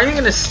 so he's not even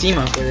going to Steam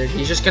Up with it,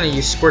 he's just going to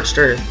use Scorched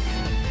Earth.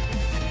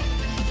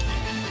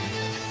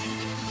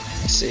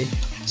 Let's see,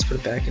 let's put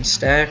it back in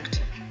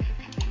stacked.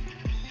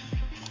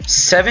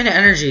 7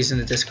 energies in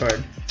the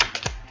discard.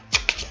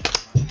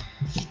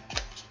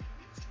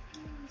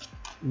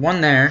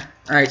 1 there.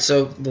 Alright,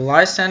 so the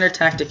Lysander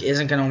tactic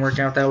isn't going to work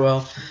out that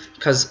well,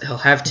 because he'll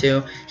have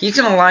 2. He's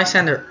going to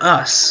Lysander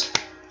us.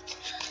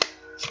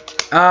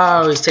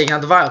 Oh, he's taking out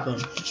the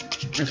Vileplume.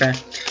 Okay,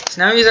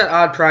 so now he's at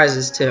odd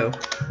prizes too.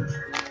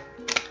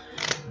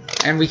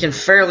 And we can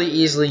fairly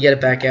easily get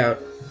it back out.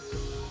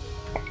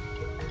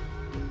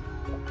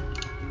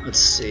 Let's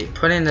see,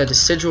 put in the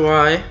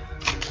Decidueye.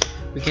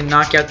 We can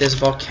knock out this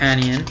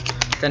Volcanion.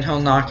 Then he'll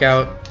knock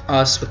out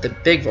us with the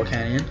big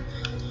Volcanion.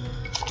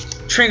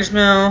 Trainer's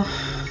Mail.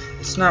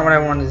 It's not what I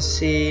wanted to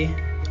see.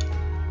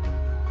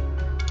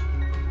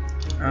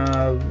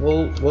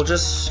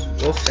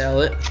 We'll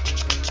fail it.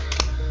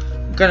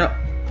 I'm gonna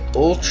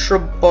Ultra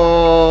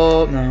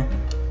Ball. No.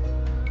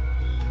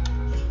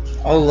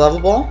 Oh, Level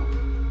Ball.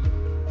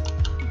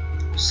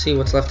 See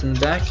what's left in the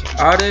deck.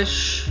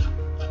 Oddish.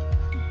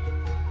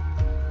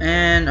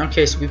 And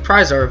okay, so we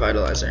prize our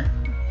Revitalizer.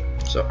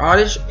 So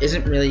Oddish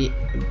isn't really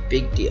a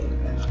big deal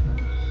anymore.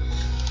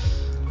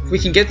 If we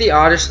can get the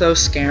Oddish though,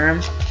 scare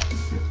him.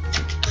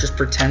 Just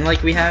pretend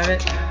like we have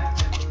it.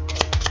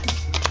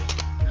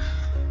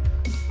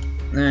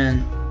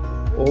 Then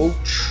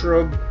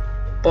Ultra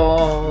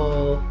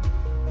Ball.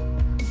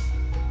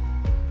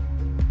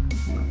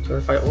 So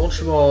if I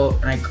Ultra Ball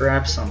and I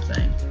grab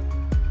something,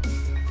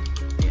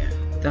 yeah,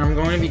 then I'm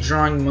going to be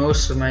drawing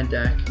most of my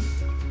deck.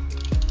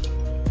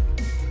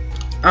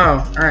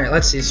 Oh, alright,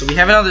 let's see. So we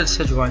have another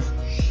Decidueye.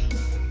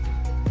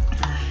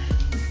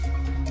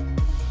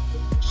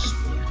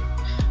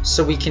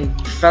 So we can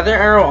Feather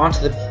Arrow onto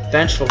the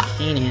bench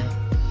Volcanion.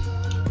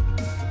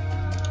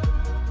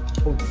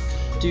 We'll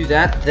do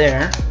that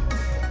there.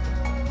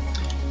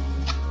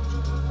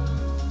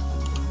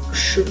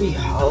 Should we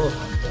Hollow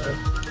Hunt though?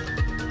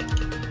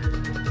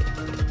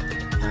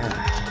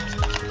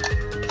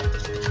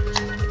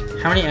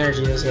 How many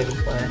energy does he have to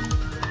play?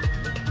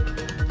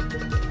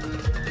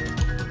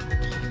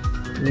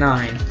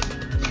 9.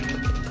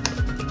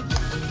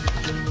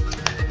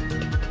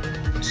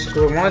 So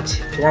do I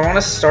want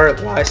to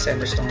start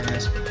Lysander stalling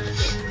this?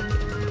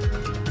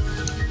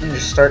 And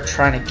just start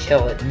trying to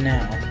kill it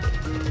now.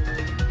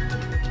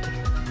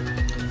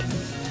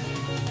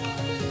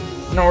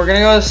 No, we're gonna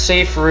go the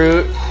safe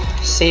route.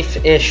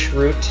 Safe-ish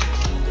route.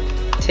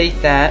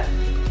 Take that.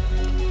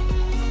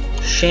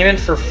 Shaman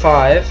for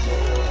 5.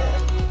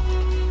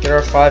 Get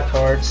our 5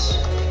 cards.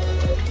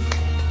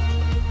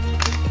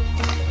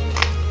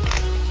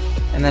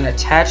 And then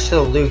attach to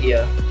the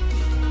Lugia.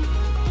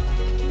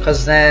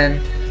 Because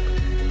then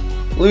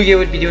Lugia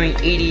would be doing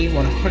 80,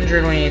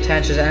 100 when he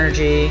attaches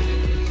energy.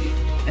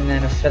 And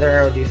then a Feather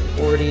Arrow would do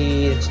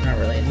 40. It's not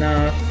really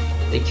enough.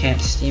 They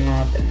can't Steam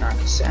Up and knock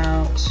us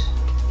out.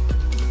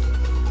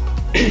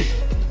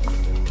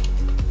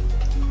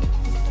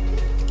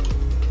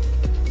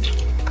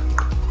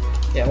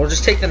 Yeah, we'll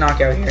just take the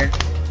knockout here.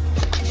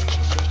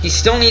 He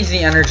still needs the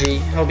energy.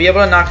 He'll be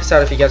able to knock us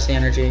out if he gets the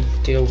energy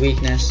due to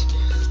weakness.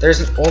 There's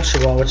an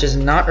Ultra Ball, which is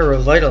not a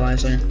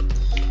Revitalizer,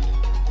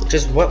 which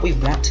is what we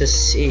want to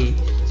see.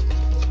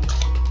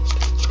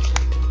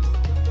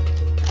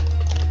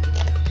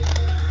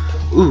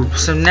 Ooh,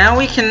 so now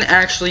we can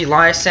actually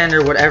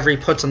Lysander whatever he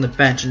puts on the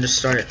bench and just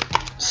start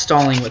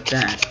stalling with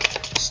that.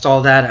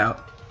 Stall that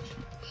out.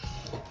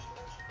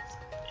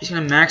 He's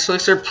gonna Max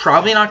Elixir,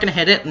 probably not gonna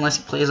hit it unless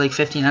he plays like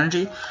 15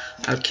 energy.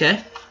 Okay.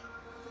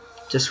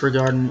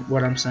 Disregarding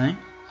what I'm saying.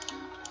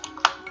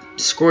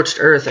 Scorched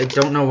Earth, I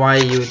don't know why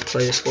you would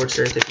play a Scorched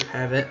Earth if you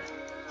have it.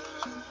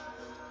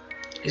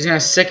 He's gonna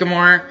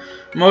Sycamore,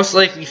 most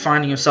likely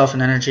finding himself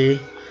an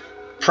energy.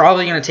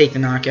 Probably gonna take the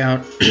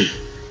knockout.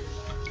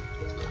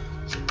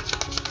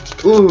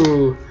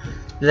 Ooh,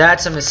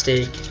 that's a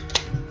mistake.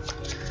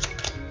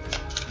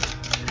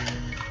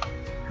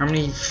 How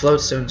many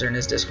float stones are in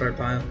his discard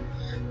pile?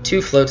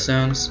 2 float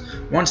stones,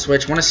 1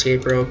 switch, 1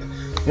 escape rope,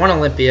 1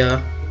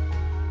 Olympia,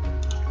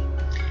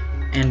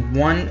 and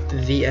 1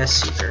 VS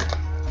Seeker.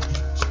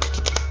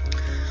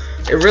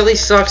 It really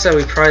sucks that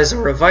we prized a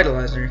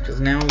Revitalizer,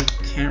 because now we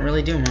can't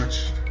really do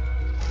much.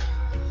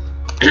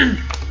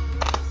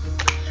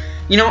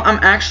 You know, I'm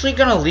actually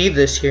gonna leave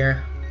this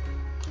here.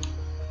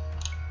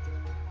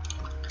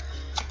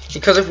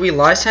 Because if we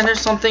Lysand or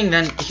something,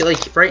 then he,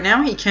 like right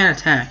now he can't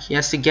attack. He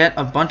has to get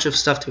a bunch of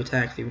stuff to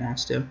attack if he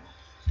wants to.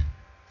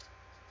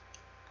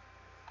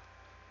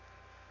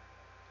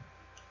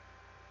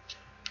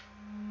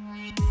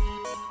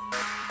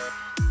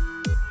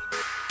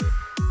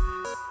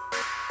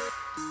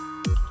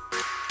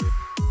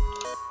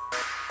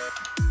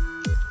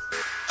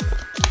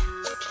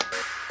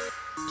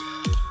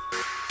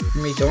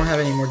 And we don't have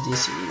any more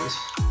DCEs.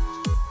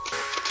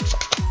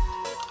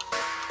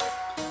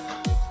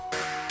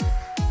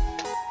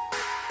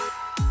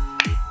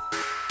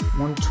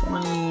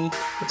 $120,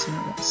 what's in it,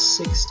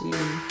 $160.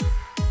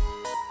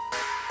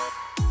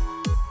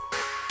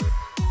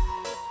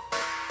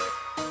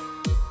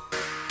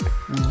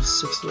 Oh,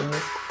 60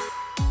 left.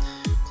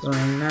 Doesn't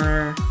really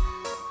matter.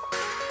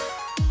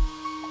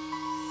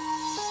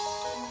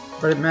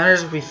 But it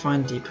matters if we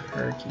find Deep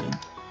Hurricane.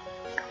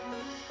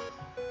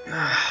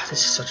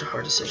 This is such a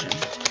hard decision.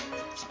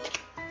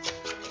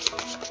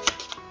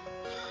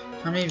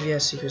 How many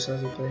VS Seekers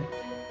has he played?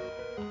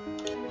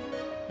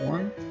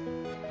 1?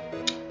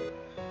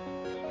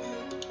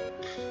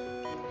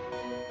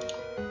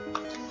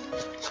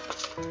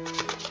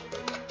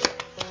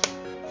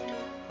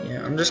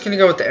 Yeah, I'm just gonna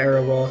go with the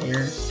arrow wall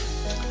here.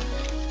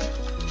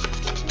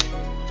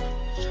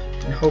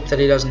 And hope that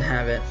he doesn't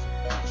have it.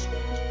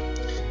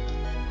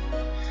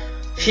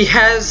 If he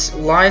has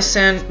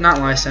Lysand, not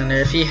Lysander,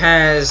 if he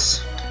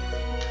has...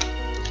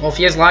 Well, if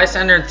he has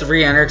Lysander and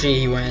 3 energy,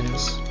 he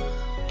wins.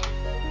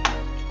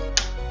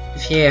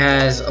 If he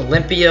has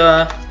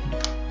Olympia,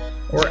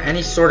 or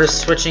any sort of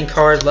switching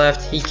card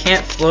left, he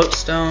can't float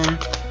stone.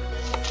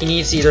 He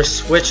needs either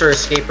switch or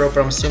escape rope,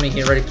 but I'm assuming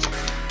he already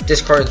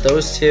discarded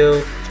those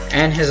 2,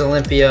 and his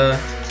Olympia,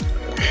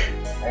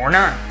 or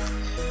not.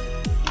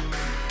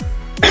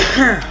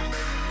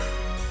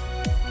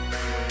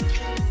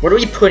 What do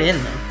we put in,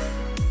 though?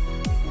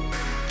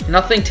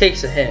 Nothing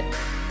takes a hit,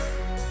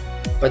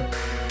 but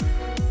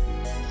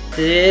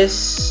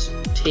this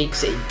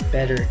takes a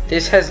better.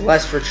 This has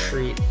less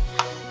retreat.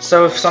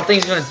 So if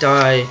something's gonna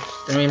die,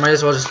 then we might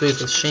as well just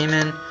lose with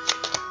Shaman,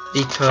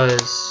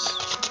 because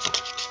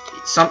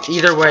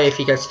either way, if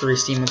he gets 3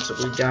 steam ups,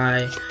 we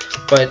die.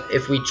 But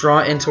if we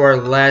draw into our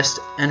last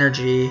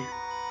energy,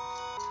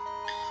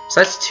 so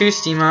that's 2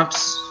 steam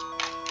ups.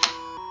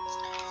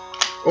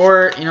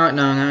 Or you know what?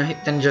 No, then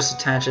he just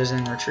attaches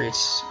and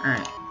retreats. All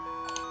right.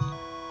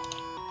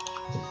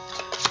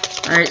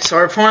 Alright, so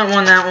our opponent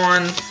won that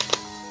one.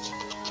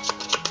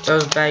 That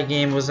was a bad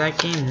game. Was that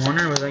game 1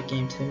 or was that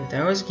game 2?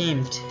 That was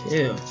game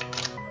 2.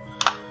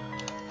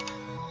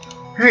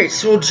 Alright,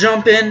 so we'll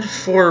jump in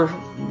for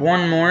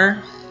one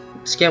more.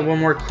 Let's get one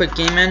more quick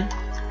game in.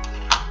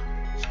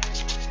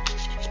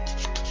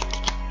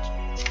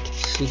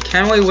 See,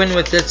 can we win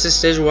with this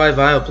Decidueye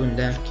Vileplume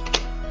deck?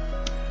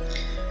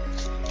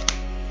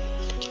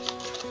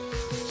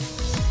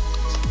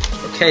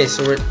 Okay,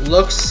 so it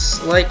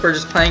looks like we're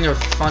just playing a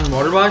fun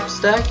water box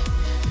deck.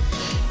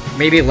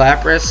 Maybe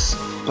Lapras,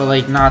 but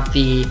like not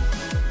the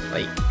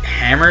like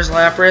Hammers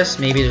Lapras.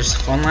 Maybe there's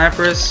fun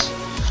Lapras.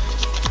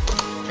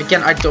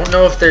 Again, I don't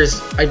know if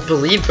there's. I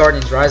believe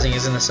Guardians Rising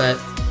is in the set,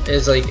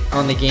 is like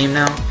on the game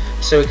now.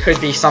 So it could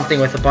be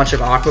something with a bunch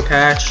of Aqua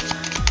Patch.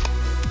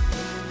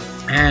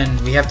 And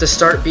we have to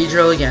start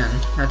Beedrill again.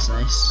 That's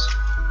nice.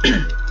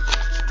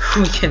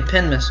 We can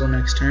Pin Missile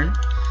next turn.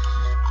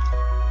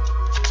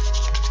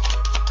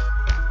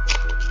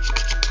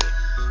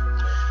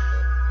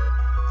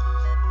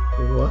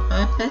 What?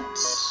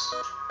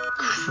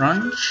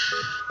 Crunch?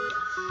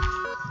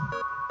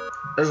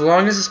 As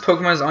long as this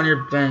Pokemon is on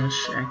your bench,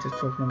 active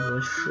Pokemon will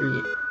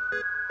retreat.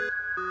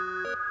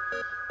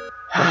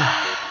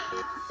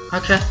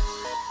 Okay.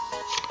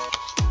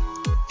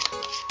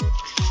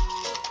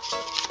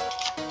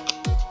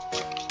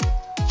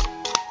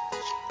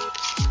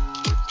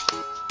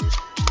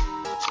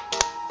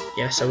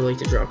 Yes, I would like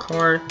to draw a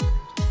card.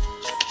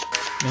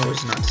 No,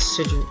 it's not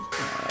Decidueye.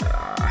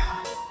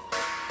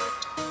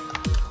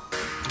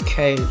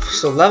 Okay,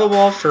 so level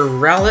ball for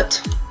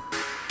Rowlet.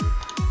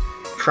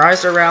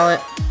 Prize a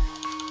Rowlet.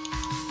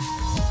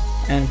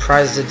 And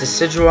prize the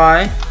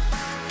Decidueye.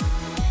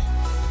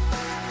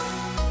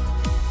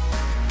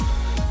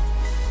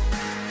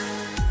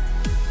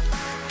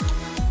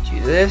 Do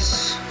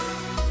this.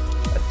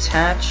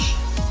 Attach.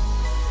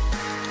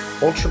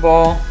 Ultra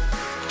Ball.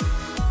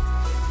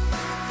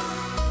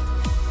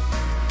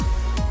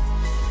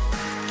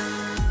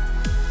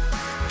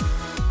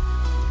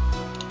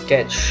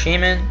 Get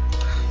Shaman.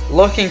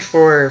 looking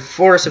for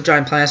Forest of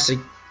Giant Plants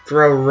to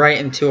grow right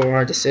into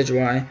our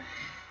Decidueye.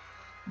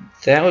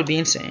 That would be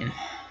insane.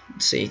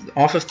 Let's see.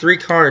 Off of 3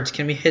 cards,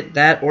 can we hit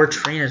that or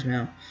Trainer's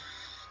Mail?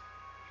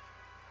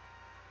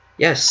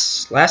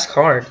 Yes, last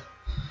card.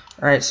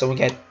 Alright, so we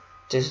get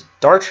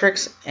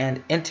Dartrix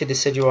and into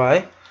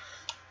Decidueye.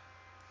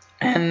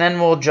 And then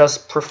we'll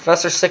just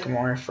Professor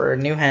Sycamore for a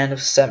new hand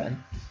of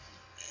 7.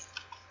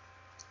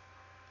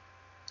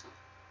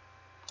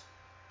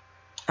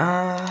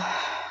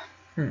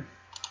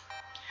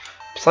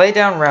 Play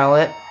down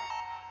Rowlet,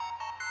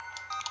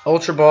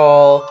 Ultra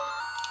Ball,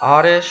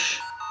 Oddish,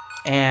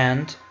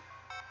 and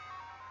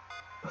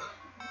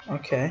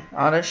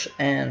Oddish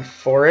and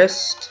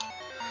Forest.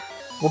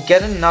 We'll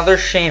get another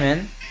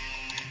Shaman.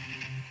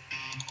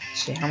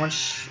 Let's see how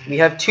much we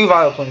have. 2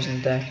 Vileplumes in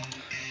the deck,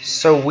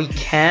 so we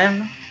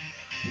can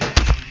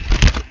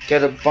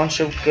get a bunch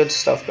of good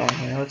stuff going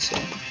here. Let's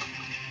see.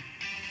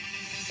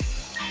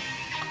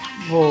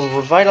 We'll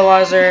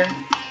Revitalizer,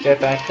 get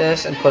back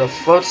this, and put a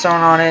Float Stone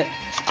on it.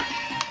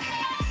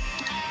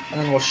 And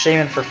then we'll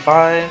Shaman for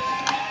 5.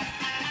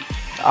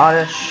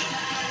 Oddish,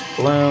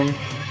 Bloom,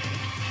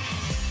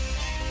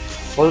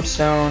 Float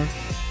Stone,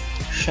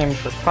 Shaman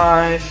for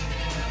 5.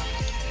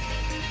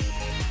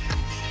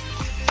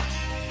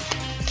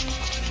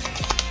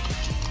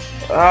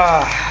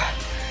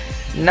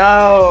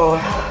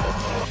 No!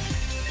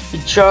 You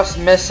just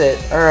miss it.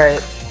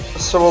 Alright,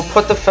 so we'll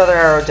put the Feather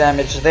Arrow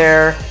damage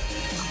there.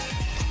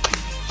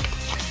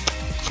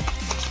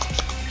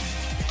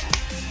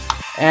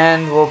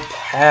 And we'll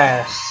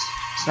pass.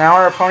 So now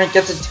our opponent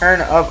gets a turn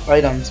of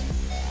items.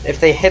 If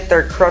they hit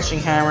their Crushing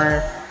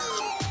Hammers,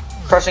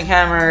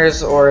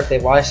 or if they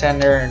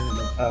Lysander, and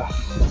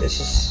this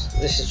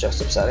is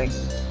just upsetting.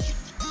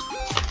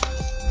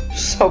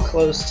 So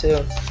close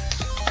too.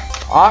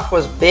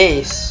 Aqua's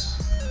base.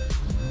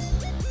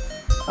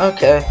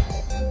 Okay.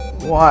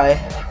 Why?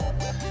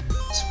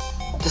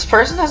 This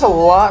person has a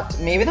lot.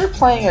 Maybe they're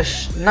playing a.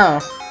 No,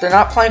 they're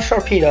not playing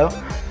Sharpedo.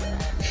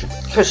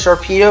 Because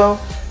Sharpedo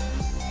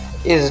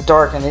is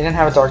dark and they didn't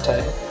have a dark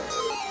type.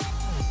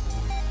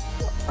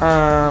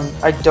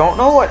 I don't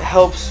know what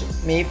helps.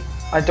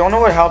 I don't know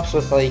what helps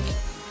with like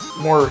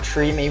more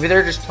retreat. Maybe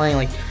they're just playing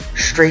like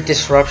straight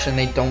disruption.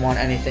 They don't want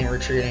anything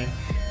retreating.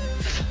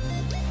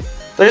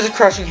 There's a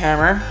Crushing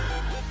Hammer.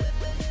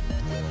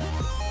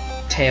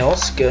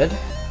 Tails, good.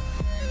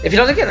 If he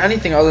doesn't get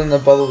anything other than the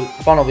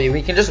Bumblebee,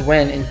 we can just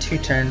win in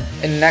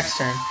next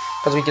turn,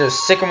 because we get a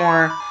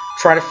Sycamore,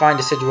 try to find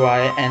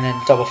Decidueye, and then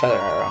double Feather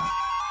Arrow.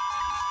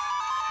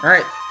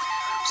 Alright,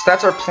 so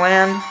that's our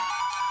plan.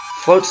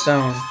 Float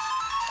Stone,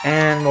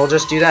 and we'll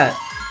just do that.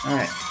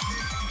 Alright.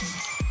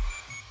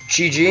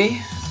 GG,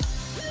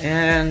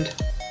 and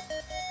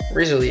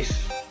Razor Leaf.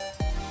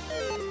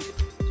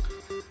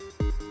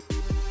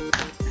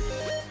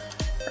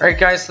 Alright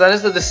guys, so that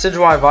is the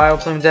Decidueye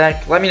Vileplume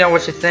deck. Let me know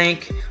what you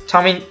think.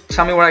 Tell me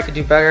what I could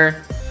do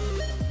better.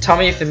 Tell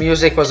me if the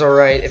music was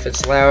alright, if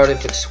it's loud,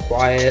 if it's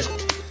quiet.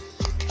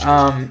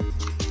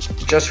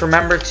 Just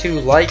remember to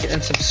like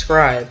and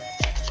subscribe.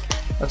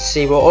 Let's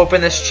see, we'll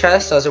open this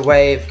chest as a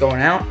way of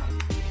going out.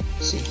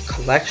 Let's see,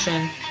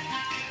 collection.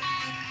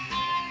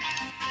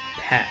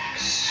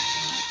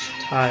 Packs.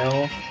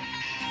 Tile.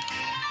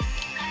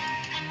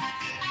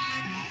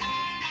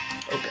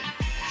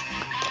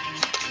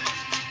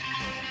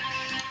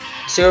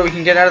 See what we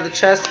can get out of the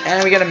chest,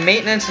 and we get a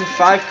maintenance and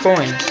 5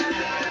 coins.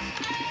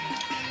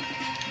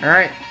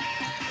 Alright.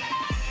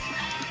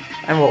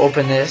 And we'll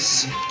open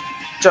this.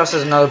 Just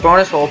as another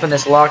bonus, we'll open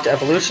this locked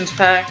evolutions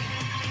pack.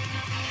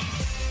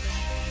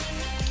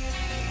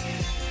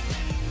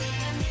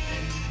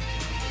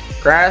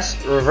 Grass,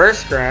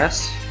 reverse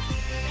grass.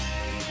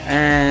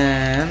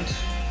 And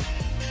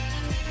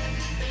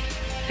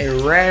a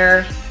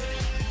rare.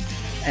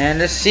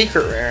 And a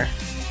secret rare.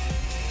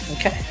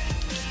 Okay.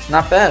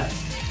 Not bad.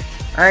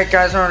 Alright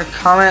guys, remember to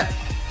comment,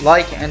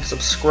 like, and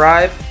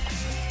subscribe,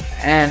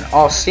 and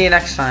I'll see you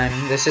next time.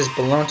 This is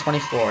Vileplume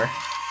 24.